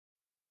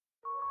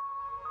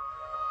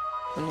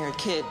When you're a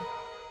kid,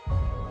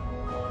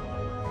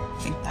 I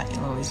think that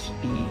you'll always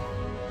be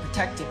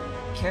protected,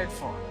 cared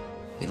for.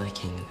 We like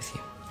hanging with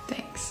you.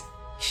 Thanks.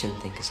 You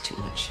shouldn't think it's too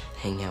much.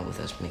 Hanging out with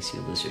us makes you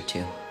a loser,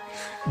 too.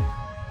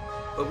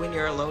 But when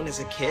you're alone as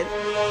a kid,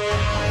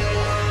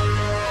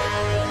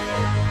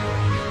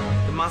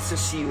 the monsters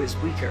see you as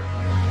weaker.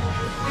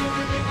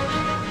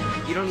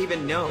 You don't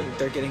even know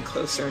they're getting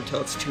closer until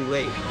it's too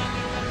late.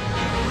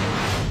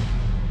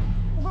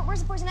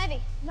 Where's the poison ivy?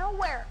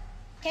 Nowhere.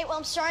 Okay, well,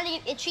 I'm starting to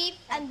get itchy.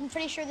 I'm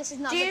pretty sure this is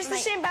not Do you use the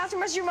same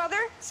bathroom as your mother?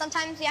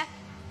 Sometimes, yeah.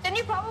 Then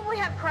you probably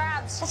have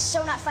crabs. That's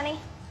so not funny.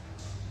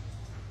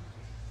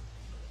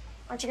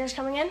 Aren't you guys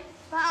coming in?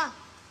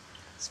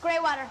 It's gray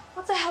water.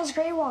 What the hell's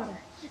gray water?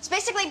 It's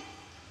basically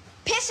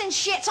piss and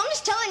shit. So I'm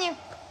just telling you,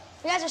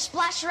 you guys are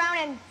splashed around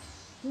in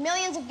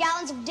millions of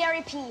gallons of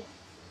dairy pee.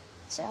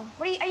 So,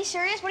 are you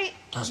serious? What are you?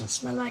 Doesn't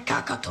smell like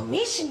caca to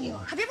me, senor.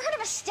 Have you ever heard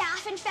of a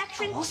staph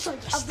infection? Also,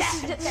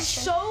 staph infection. This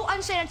is so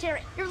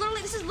unsanitary.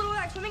 This is literally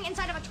like swimming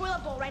inside of a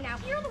toilet bowl right now.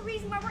 You're the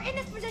reason why we're in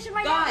this position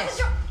right now.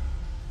 Guys!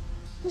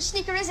 Whose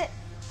sneaker is it?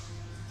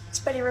 It's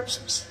Betty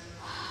Ripsom's.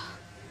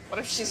 What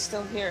if she's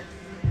still here?